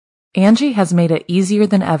Angie has made it easier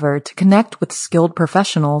than ever to connect with skilled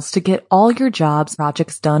professionals to get all your jobs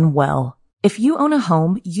projects done well. If you own a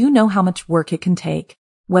home, you know how much work it can take,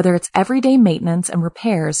 whether it's everyday maintenance and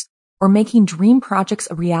repairs or making dream projects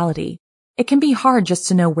a reality. It can be hard just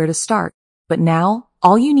to know where to start, but now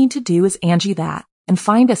all you need to do is Angie that and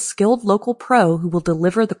find a skilled local pro who will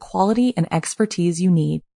deliver the quality and expertise you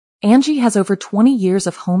need. Angie has over 20 years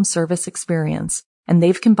of home service experience, and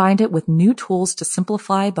they've combined it with new tools to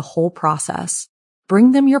simplify the whole process.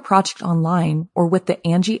 Bring them your project online or with the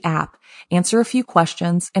Angie app, answer a few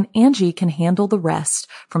questions, and Angie can handle the rest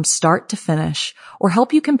from start to finish, or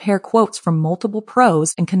help you compare quotes from multiple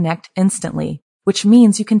pros and connect instantly, which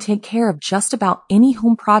means you can take care of just about any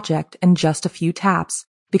home project in just a few taps.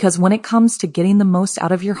 Because when it comes to getting the most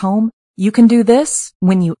out of your home, you can do this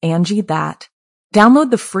when you Angie that.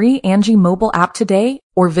 Download the free Angie mobile app today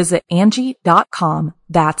or visit Angie.com.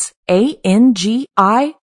 That's ANGI.com.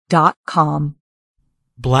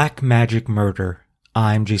 Black Magic Murder.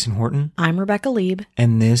 I'm Jason Horton. I'm Rebecca Lieb.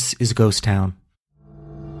 And this is Ghost Town.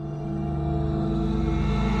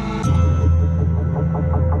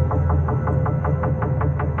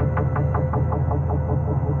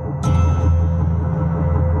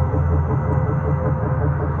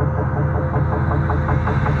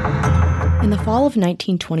 In the fall of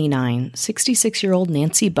 1929, 66-year-old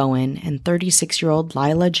Nancy Bowen and 36-year-old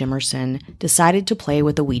Lila Jimerson decided to play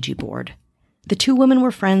with a Ouija board. The two women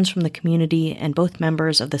were friends from the community and both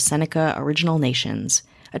members of the Seneca Original Nations,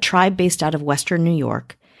 a tribe based out of western New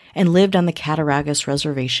York, and lived on the Cattaraugus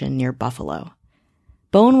Reservation near Buffalo.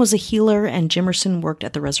 Bowen was a healer and Jimerson worked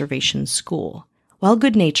at the reservation's school. While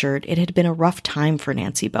good-natured, it had been a rough time for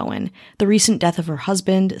Nancy Bowen. The recent death of her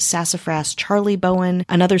husband, Sassafras Charlie Bowen,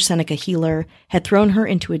 another Seneca healer, had thrown her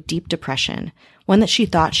into a deep depression, one that she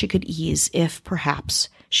thought she could ease if, perhaps,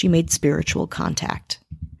 she made spiritual contact.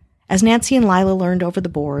 As Nancy and Lila learned over the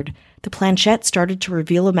board, the planchette started to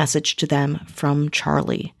reveal a message to them from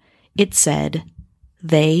Charlie. It said,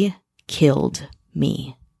 "They killed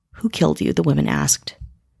me." "Who killed you?" the women asked.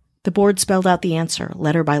 The board spelled out the answer,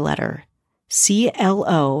 letter by letter.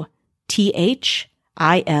 Clothilde.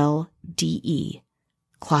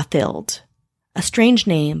 Clothilde. A strange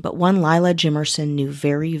name, but one Lila Jimerson knew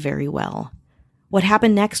very, very well. What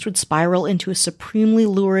happened next would spiral into a supremely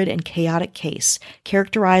lurid and chaotic case,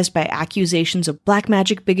 characterized by accusations of black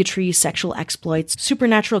magic, bigotry, sexual exploits,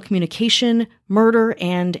 supernatural communication, murder,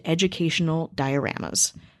 and educational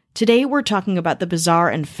dioramas. Today we're talking about the bizarre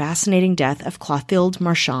and fascinating death of Clothilde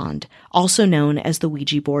Marchand, also known as the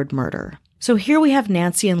Ouija board murder. So here we have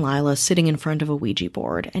Nancy and Lila sitting in front of a Ouija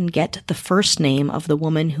board and get the first name of the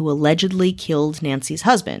woman who allegedly killed Nancy's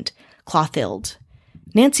husband, Clothilde.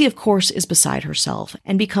 Nancy, of course, is beside herself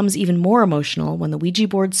and becomes even more emotional when the Ouija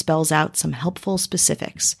board spells out some helpful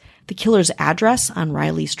specifics: the killer's address on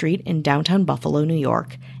Riley Street in downtown Buffalo, New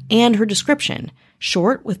York, and her description,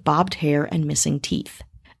 short with bobbed hair and missing teeth.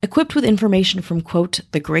 Equipped with information from, quote,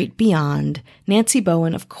 the great beyond, Nancy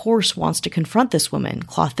Bowen, of course, wants to confront this woman,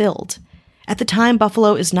 Clothilde. At the time,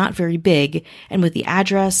 Buffalo is not very big, and with the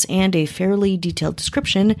address and a fairly detailed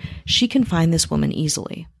description, she can find this woman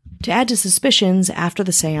easily. To add to suspicions, after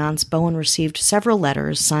the seance, Bowen received several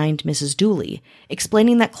letters signed Mrs. Dooley,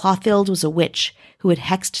 explaining that Clothilde was a witch who had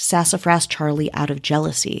hexed Sassafras Charlie out of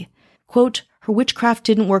jealousy. Quote, her witchcraft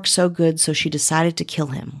didn't work so good, so she decided to kill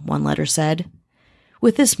him, one letter said.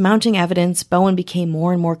 With this mounting evidence, Bowen became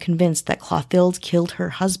more and more convinced that Clothilde killed her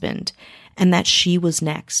husband, and that she was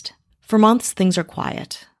next. For months, things are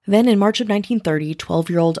quiet. Then, in March of 1930,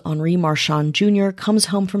 12-year-old Henri Marchand Jr. comes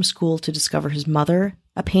home from school to discover his mother,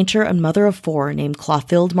 a painter and mother of four named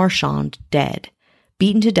Clothilde Marchand, dead,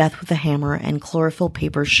 beaten to death with a hammer and chlorophyll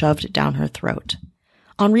paper shoved down her throat.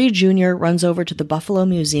 Henri Jr. runs over to the Buffalo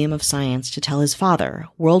Museum of Science to tell his father,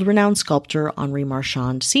 world-renowned sculptor Henri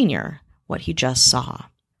Marchand Sr., what he just saw.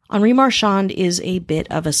 Henri Marchand is a bit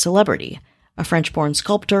of a celebrity. A French-born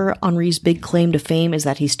sculptor, Henri's big claim to fame is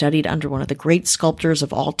that he studied under one of the great sculptors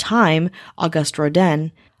of all time, Auguste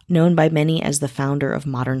Rodin, known by many as the founder of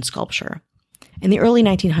modern sculpture. In the early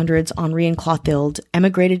 1900s, Henri and Clothilde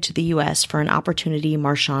emigrated to the U.S. for an opportunity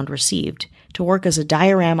Marchand received to work as a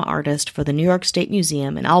diorama artist for the New York State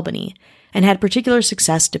Museum in Albany, and had particular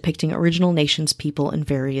success depicting original nations people in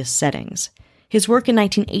various settings. His work in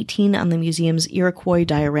 1918 on the museum's Iroquois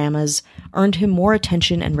dioramas earned him more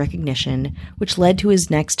attention and recognition, which led to his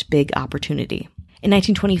next big opportunity. In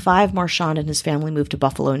 1925, Marchand and his family moved to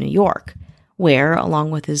Buffalo, New York, where,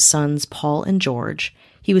 along with his sons Paul and George,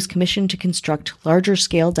 he was commissioned to construct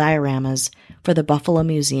larger-scale dioramas for the Buffalo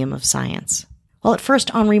Museum of Science. While at first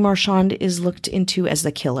Henri Marchand is looked into as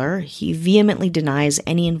the killer, he vehemently denies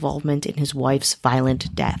any involvement in his wife's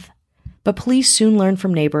violent death. But police soon learn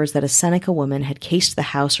from neighbors that a Seneca woman had cased the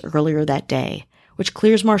house earlier that day, which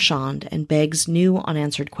clears Marchand and begs new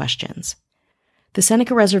unanswered questions. The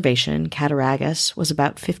Seneca Reservation, Cattaraugus, was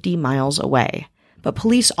about 50 miles away, but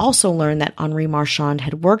police also learned that Henri Marchand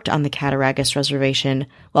had worked on the Cattaraugus Reservation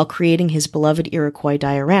while creating his beloved Iroquois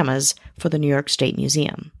dioramas for the New York State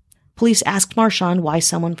Museum. Police asked Marchand why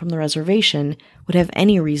someone from the reservation would have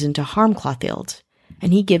any reason to harm Clothild,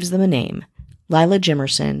 and he gives them a name, Lila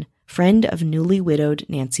Jimerson, friend of newly widowed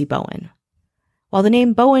Nancy Bowen. While the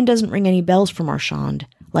name Bowen doesn't ring any bells for Marchand,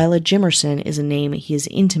 Lila Jimerson is a name he is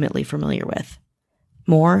intimately familiar with.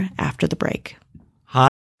 More after the break.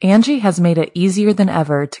 Angie has made it easier than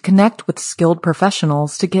ever to connect with skilled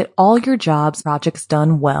professionals to get all your jobs projects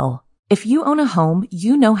done well. If you own a home,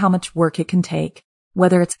 you know how much work it can take,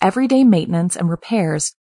 whether it's everyday maintenance and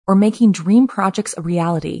repairs or making dream projects a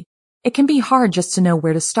reality. It can be hard just to know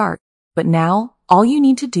where to start, but now all you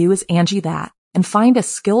need to do is Angie that and find a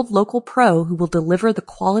skilled local pro who will deliver the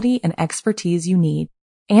quality and expertise you need.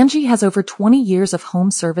 Angie has over 20 years of home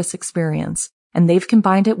service experience, and they've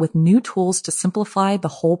combined it with new tools to simplify the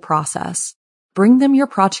whole process. Bring them your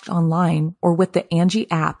project online or with the Angie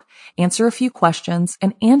app, answer a few questions,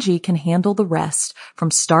 and Angie can handle the rest from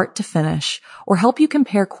start to finish or help you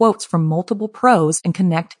compare quotes from multiple pros and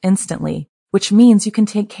connect instantly, which means you can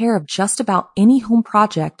take care of just about any home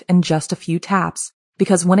project in just a few taps.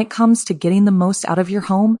 Because when it comes to getting the most out of your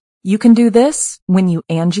home, you can do this when you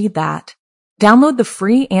Angie that. Download the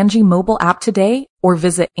free Angie mobile app today or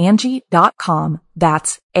visit Angie.com.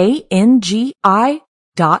 That's ANGI.com.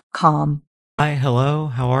 Hi, hello,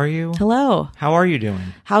 how are you? Hello. How are you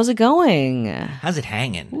doing? How's it going? How's it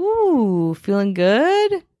hanging? Ooh, feeling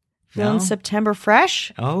good? Feeling No? September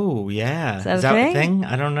fresh? Oh, yeah. Is that Is a that thing? a thing?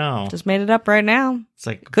 I don't know. Just made it up right now. It's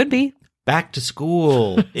like Could be. back to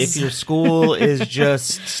school. If your school is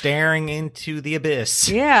just staring into the abyss.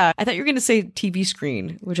 Yeah. I thought you were going to say TV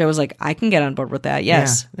screen, which I was like, I can get on board with that.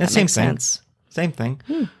 Yes. Yeah, that same makes thing. sense. Same thing.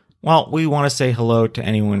 Well, we want to say hello to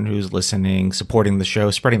anyone who's listening, supporting the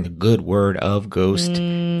show, spreading the good word of Ghost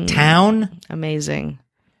Town, Amazing.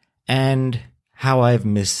 and how I've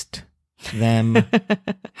missed them,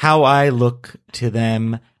 how I look to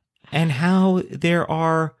them, and how there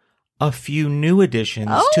are a few new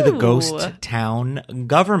additions to the Oh. Ghost Town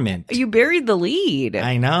government. You buried the lead.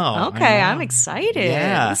 I know. Okay, I know. I'm excited.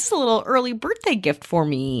 Yeah. This is a little early birthday gift for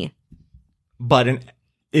me. But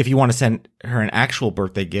if you want to send her an actual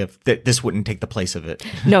birthday gift, this wouldn't take the place of it.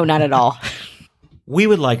 No, not at all. We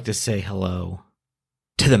would like to say hello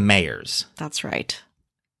to the mayors. That's right.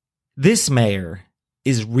 This mayor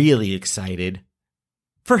is really excited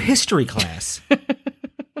for history class.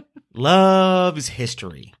 Loves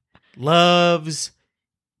history. Loves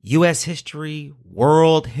U.S. history,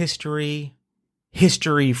 world history,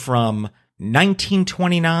 history from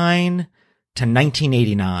 1929 to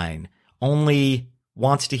 1989. Only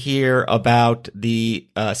wants to hear about the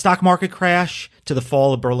stock market crash to the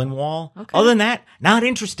fall of Berlin Wall. Okay. Other than that, not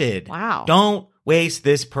interested. Wow. Don't waste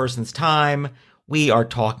this person's time. We are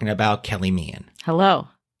talking about Kelly Meehan. Hello.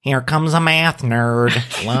 Here comes a math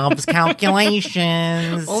nerd. Loves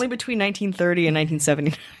calculations. Only between 1930 and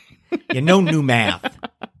 1970. Yeah, no new math.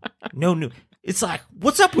 No new. It's like,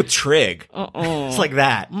 what's up with trig? It's like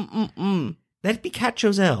that. That'd be Cat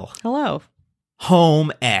Joselle. Hello.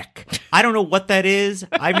 Home ec. I don't know what that is.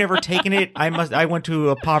 I've never taken it. I went to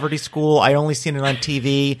a poverty school. I only seen it on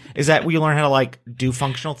TV. Is that where you learn how to like do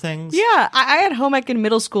functional things? Yeah, I had home ec in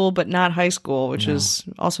middle school, but not high school, which is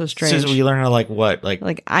also strange. So is where you learn how to like what?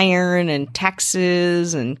 Like iron and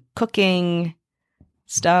taxes and cooking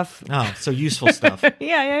stuff. Oh, so useful stuff.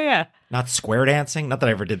 Yeah. Not square dancing. Not that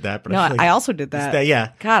I ever did that, but No, I, feel like I also did that.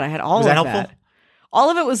 yeah. God, I had all Was of that that. helpful? All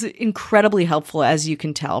of it was incredibly helpful, as you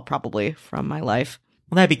can tell, probably from my life.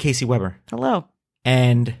 Well, that'd be Casey Weber. Hello.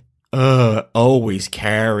 And always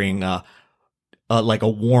carrying like a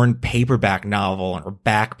worn paperback novel in her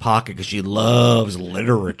back pocket because she loves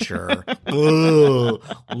literature.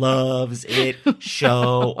 Loves it.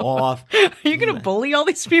 Show off. Are you going to bully all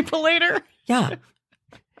these people later? Yeah.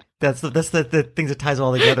 That's the things that ties it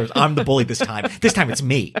all together. I'm the bully this time. This time it's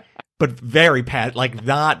me, but very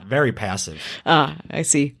not very passive. I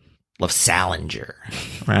see. Love Salinger,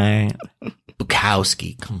 right?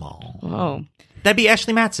 Bukowski, come on. Oh. That'd be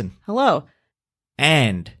Ashley Matson. Hello.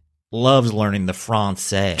 And loves learning the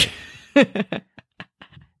Francais.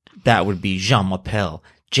 That would be Jean Mappel,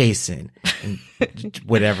 Jason, and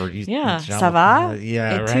whatever. Yeah. Jean Ça va?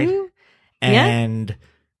 Yeah, Et right. tu? And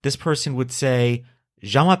this person would say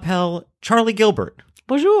Jean-Appel Charlie Gilbert.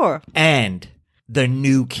 Bonjour. And the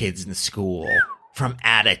new kids in the school from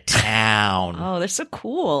out of town. Oh, they're so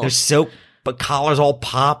cool. But collars all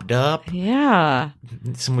popped up. Yeah.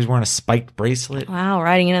 Somebody's wearing a spiked bracelet. Wow,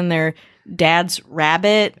 riding in on their dad's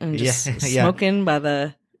rabbit and just smoking by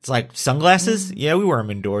the... It's like sunglasses? Yeah, we wear them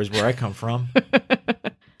indoors where I come from.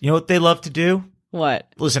 You know what they love to do? What?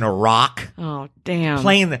 Listen to rock. Oh, damn.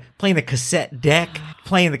 Playing the cassette deck.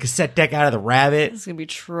 Playing the cassette deck out of the Rabbit. This is going to be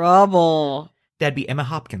trouble. That'd be Emma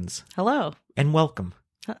Hopkins. Hello. And welcome.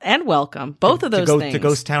 And welcome. Both of those things. To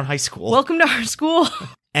Ghost Town High School. Welcome to our school.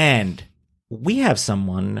 And we have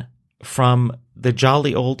someone from the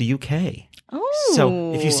jolly old UK. Oh.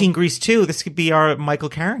 So if you've seen Grease 2, this could be our Michael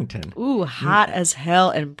Carrington. Ooh, hot as hell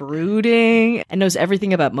and brooding and knows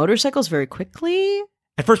everything about motorcycles very quickly.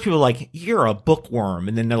 At first, people are like, you're a bookworm.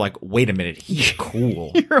 And then they're like, wait a minute, he's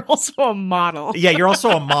cool. You're also a model. Yeah, you're also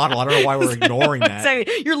a model. I don't know why we're ignoring that.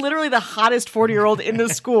 Exactly. You're literally the hottest 40-year-old in the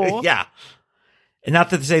school. Yeah. And not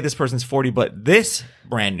to say this person's 40, but this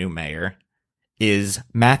brand new mayor is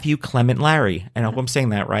Matthew Clement Larry. And I hope I'm saying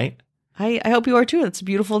that right. I hope you are too. That's a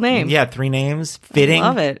beautiful name. Yeah, 3 names. Fitting. I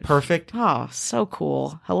love it. Perfect. Oh, so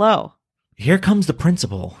cool. Hello. Here comes the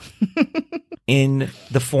principal in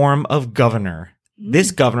the form of governor.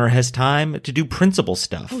 This governor has time to do principal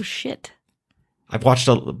stuff. Oh, shit. I've watched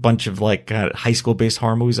a bunch of high school-based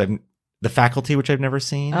horror movies. The Faculty, which I've never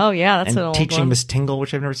seen. Oh, yeah, that's an old Teaching one. Miss Tingle,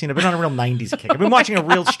 which I've never seen. I've been on a real 90s kick. I've been watching a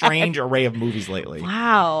real strange array of movies lately.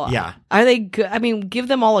 Wow. Yeah. Are they good? I mean, give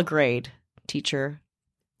them all a grade, teacher.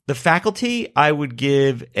 The Faculty, I would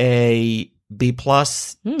give a B+.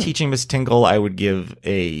 Teaching Miss Tingle, I would give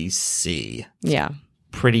a C. Yeah.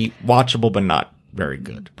 Pretty watchable, but not very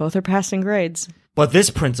good. Both are passing grades. But this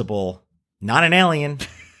principal, not an alien,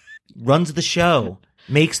 runs the show,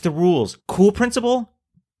 makes the rules. Cool principal,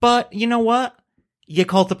 but you know what? You get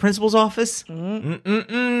called to the principal's office. You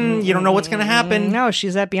don't know what's going to happen. No,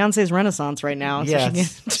 she's at Beyonce's Renaissance right now.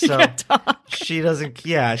 Yes. So she can't talk. She doesn't.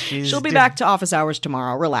 Yeah, she'll be back to office hours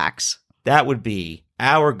tomorrow. Relax. That would be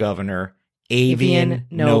our governor, Avian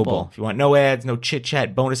Noble. If you want no ads, no chit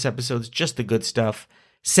chat, bonus episodes, just the good stuff.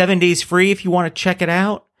 7 days free if you want to check it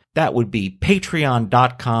out. That would be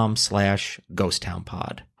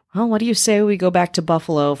patreon.com/ghosttownpod. Well, what do you say we go back to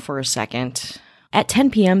Buffalo for a second? At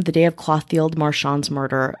 10 p.m., the day of Clothild Marchand's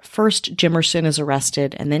murder, first Jimerson is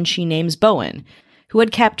arrested, and then she names Bowen, who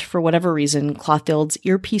had kept, for whatever reason, Clothild's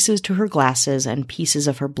earpieces to her glasses and pieces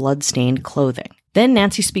of her blood-stained clothing. Then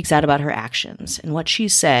Nancy speaks out about her actions, and what she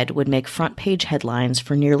said would make front-page headlines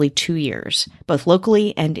for nearly 2 years, both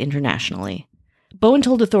locally and internationally. Bowen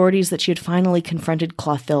told authorities that she had finally confronted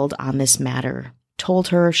Clothild on this matter, told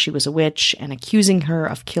her she was a witch, and accusing her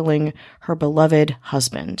of killing her beloved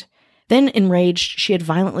husband. Then, enraged, she had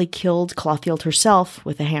violently killed Clothild herself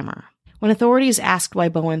with a hammer. When authorities asked why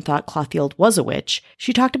Bowen thought Clothild was a witch,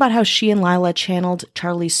 she talked about how she and Lila channeled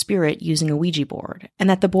Charlie's spirit using a Ouija board, and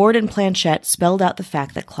that the board and planchette spelled out the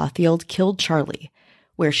fact that Clothild killed Charlie,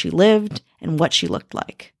 where she lived, and what she looked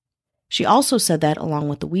like. She also said that, along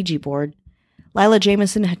with the Ouija board, Lila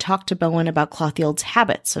Jameson had talked to Bowen about Clothild's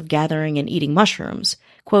habits of gathering and eating mushrooms,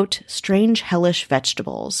 quote, strange hellish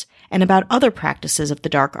vegetables, and about other practices of the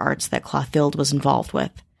dark arts that Clothild was involved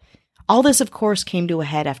with. All this, of course, came to a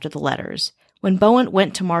head after the letters, when Bowen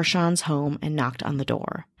went to Marchand's home and knocked on the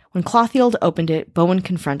door. When Clothild opened it, Bowen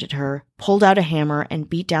confronted her, pulled out a hammer, and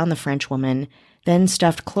beat down the Frenchwoman, then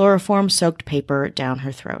stuffed chloroform-soaked paper down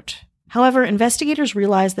her throat. However, investigators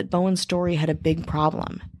realized that Bowen's story had a big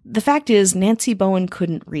problem. The fact is, Nancy Bowen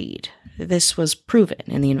couldn't read. This was proven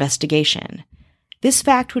in the investigation. This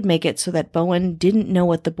fact would make it so that Bowen didn't know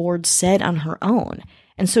what the board said on her own,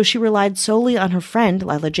 and so she relied solely on her friend,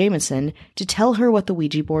 Lila Jameson, to tell her what the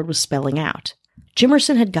Ouija board was spelling out.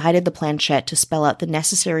 Jimerson had guided the planchette to spell out the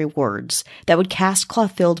necessary words that would cast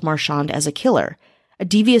Clothild Marchand as a killer, a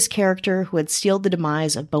devious character who had sealed the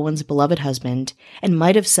demise of Bowen's beloved husband and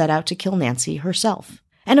might have set out to kill Nancy herself.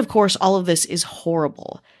 And of course, all of this is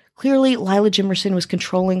horrible. Clearly, Lila Jimerson was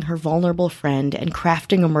controlling her vulnerable friend and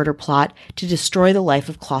crafting a murder plot to destroy the life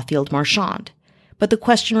of Clothild Marchand. But the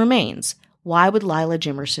question remains, why would Lila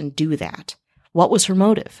Jimerson do that? What was her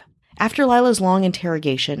motive? After Lila's long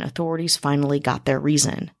interrogation, authorities finally got their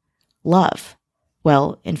reason. Love.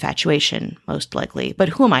 Well, infatuation, most likely, but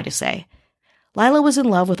who am I to say? Lila was in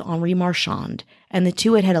love with Henri Marchand, and the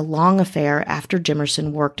two had had a long affair after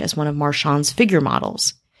Jimerson worked as one of Marchand's figure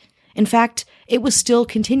models. In fact, it was still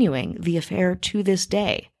continuing, the affair to this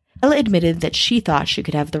day. Lila admitted that she thought she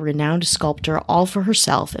could have the renowned sculptor all for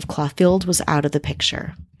herself if Clothild was out of the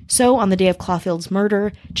picture. So, on the day of Clothild's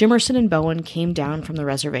murder, Jimerson and Bowen came down from the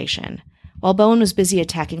reservation. While Bowen was busy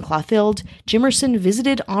attacking Clothild, Jimerson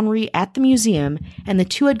visited Henri at the museum, and the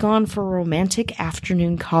two had gone for a romantic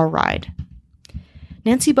afternoon car ride.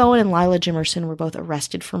 Nancy Bowen and Lila Jimerson were both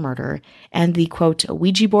arrested for murder, and the, quote,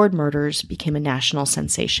 Ouija board murders became a national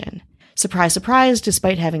sensation. Surprise, surprise,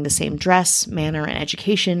 despite having the same dress, manner, and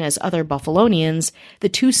education as other Buffalonians, the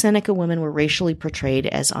two Seneca women were racially portrayed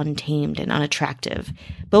as untamed and unattractive.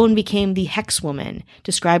 Bowen became the Hex Woman,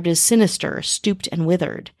 described as sinister, stooped, and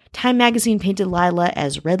withered. Time magazine painted Lila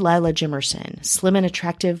as Red Lila Jimerson, slim and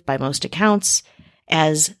attractive by most accounts,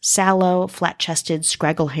 as sallow, flat-chested,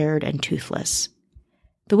 scraggle-haired, and toothless.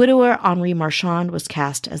 The widower Henri Marchand was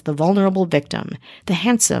cast as the vulnerable victim, the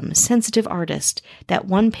handsome, sensitive artist that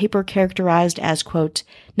one paper characterized as, quote,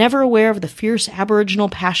 never aware of the fierce aboriginal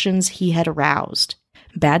passions he had aroused.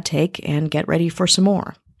 Bad take, and get ready for some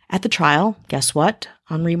more. At the trial, guess what?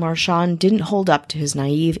 Henri Marchand didn't hold up to his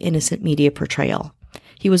naive, innocent media portrayal.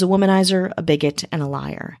 He was a womanizer, a bigot, and a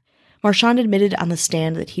liar. Marchand admitted on the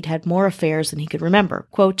stand that he'd had more affairs than he could remember,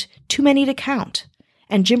 quote, too many to count.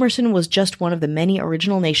 And Jimerson was just one of the many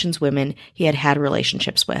Original Nations women he had had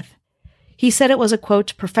relationships with. He said it was a,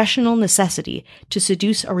 quote, professional necessity to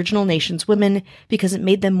seduce Original Nations women because it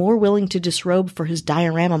made them more willing to disrobe for his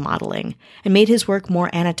diorama modeling and made his work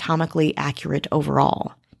more anatomically accurate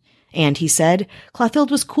overall. And, he said,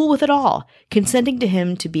 Clothild was cool with it all, consenting to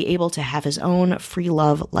him to be able to have his own free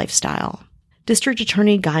love lifestyle. District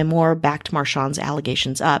Attorney Guy Moore backed Marchand's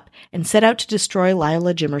allegations up and set out to destroy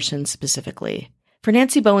Lila Jimerson specifically. For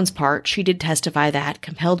Nancy Bowen's part, she did testify that,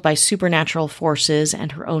 compelled by supernatural forces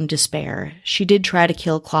and her own despair, she did try to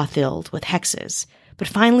kill Clothild with hexes, but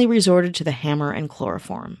finally resorted to the hammer and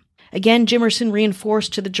chloroform. Again, Jimerson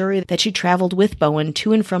reinforced to the jury that she traveled with Bowen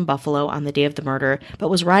to and from Buffalo on the day of the murder, but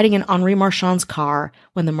was riding in Henri Marchand's car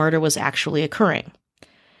when the murder was actually occurring.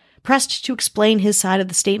 Pressed to explain his side of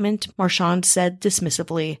the statement, Marchand said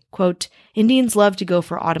dismissively, quote, Indians love to go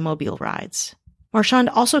for automobile rides. Marchand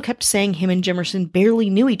also kept saying him and Jimerson barely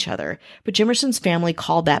knew each other, but Jimerson's family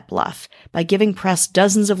called that bluff by giving press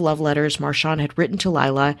dozens of love letters Marchand had written to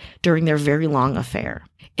Lila during their very long affair.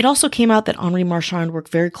 It also came out that Henri Marchand worked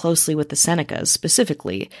very closely with the Senecas,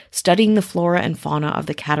 specifically studying the flora and fauna of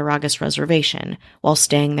the Cattaraugus Reservation while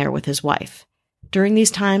staying there with his wife. During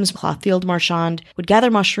these times, Clothild Marchand would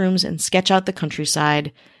gather mushrooms and sketch out the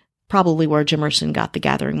countryside, probably where Jimerson got the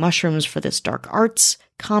gathering mushrooms for this dark arts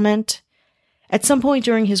comment. At some point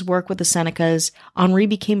during his work with the Senecas, Henri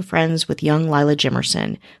became friends with young Lila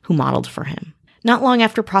Jimerson, who modeled for him. Not long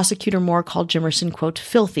after Prosecutor Moore called Jimerson, quote,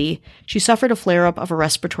 filthy, she suffered a flare-up of a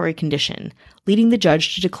respiratory condition, leading the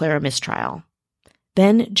judge to declare a mistrial.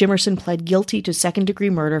 Then, Jimerson pled guilty to second-degree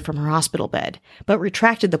murder from her hospital bed, but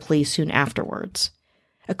retracted the plea soon afterwards.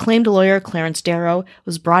 Acclaimed lawyer Clarence Darrow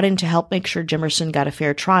was brought in to help make sure Jimerson got a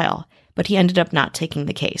fair trial, but he ended up not taking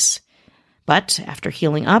the case. But, after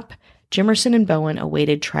healing up, Jimerson and Bowen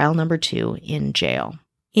awaited trial number 2 in jail.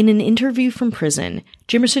 In an interview from prison,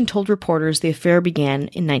 Jimerson told reporters the affair began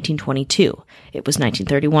in 1922. It was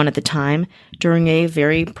 1931 at the time, during a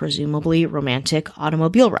very presumably romantic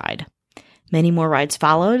automobile ride. Many more rides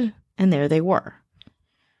followed, and there they were.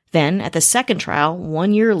 Then, at the second trial,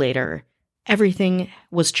 1 year later, everything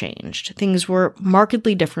was changed. Things were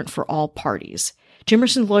markedly different for all parties.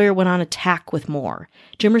 Jimerson's lawyer went on attack with Moore.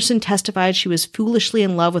 Jimerson testified she was foolishly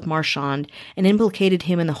in love with Marchand and implicated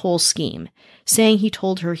him in the whole scheme, saying he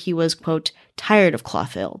told her he was, quote, tired of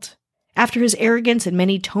Clothild. After his arrogance and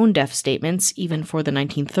many tone-deaf statements, even for the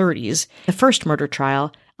 1930s, the first murder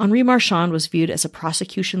trial, Henri Marchand was viewed as a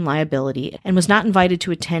prosecution liability and was not invited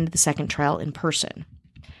to attend the second trial in person.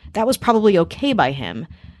 That was probably okay by him,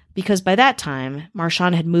 because by that time,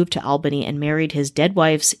 Marchand had moved to Albany and married his dead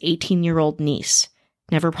wife's 18-year-old niece.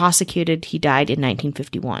 Never prosecuted, he died in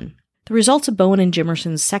 1951. The results of Bowen and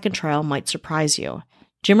Jimerson's second trial might surprise you.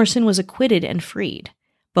 Jimerson was acquitted and freed.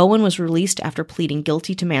 Bowen was released after pleading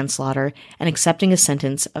guilty to manslaughter and accepting a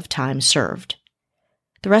sentence of time served.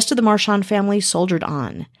 The rest of the Marchand family soldiered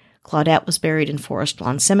on. Claudette was buried in Forest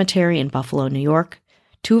Lawn Cemetery in Buffalo, New York.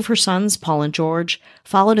 2 of her sons, Paul and George,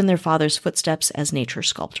 followed in their father's footsteps as nature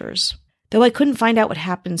sculptors. Though I couldn't find out what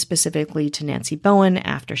happened specifically to Nancy Bowen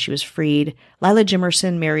after she was freed, Lila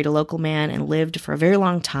Jimerson married a local man and lived for a very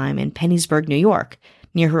long time in Pennsburg, New York,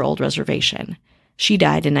 near her old reservation. She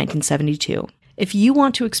died in 1972. If you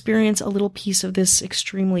want to experience a little piece of this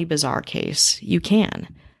extremely bizarre case, you can.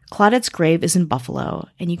 Claudette's grave is in Buffalo,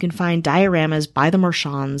 and you can find dioramas by the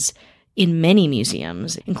Marchands in many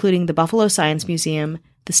museums, including the Buffalo Science Museum,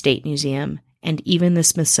 the State Museum, and even the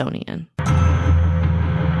Smithsonian.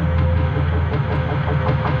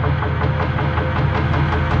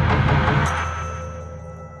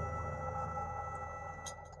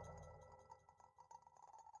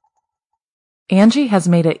 Angie has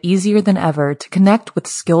made it easier than ever to connect with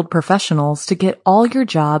skilled professionals to get all your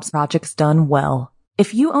jobs projects done well.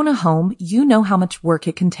 If you own a home, you know how much work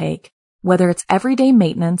it can take, whether it's everyday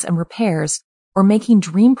maintenance and repairs or making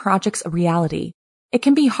dream projects a reality. It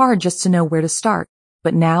can be hard just to know where to start,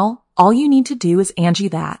 but now all you need to do is Angie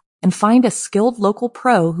that and find a skilled local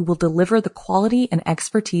pro who will deliver the quality and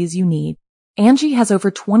expertise you need. Angie has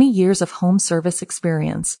over 20 years of home service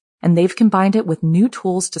experience, and they've combined it with new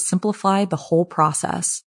tools to simplify the whole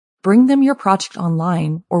process. Bring them your project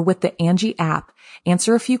online or with the Angie app,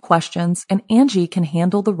 answer a few questions, and Angie can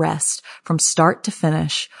handle the rest from start to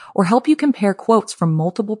finish or help you compare quotes from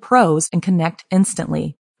multiple pros and connect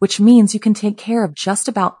instantly, which means you can take care of just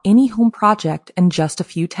about any home project in just a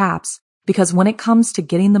few taps. Because when it comes to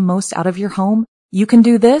getting the most out of your home, you can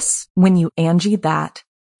do this when you Angie that.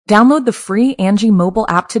 Download the free Angie mobile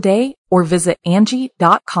app today or visit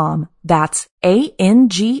Angie.com. That's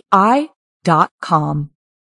ANGI.com.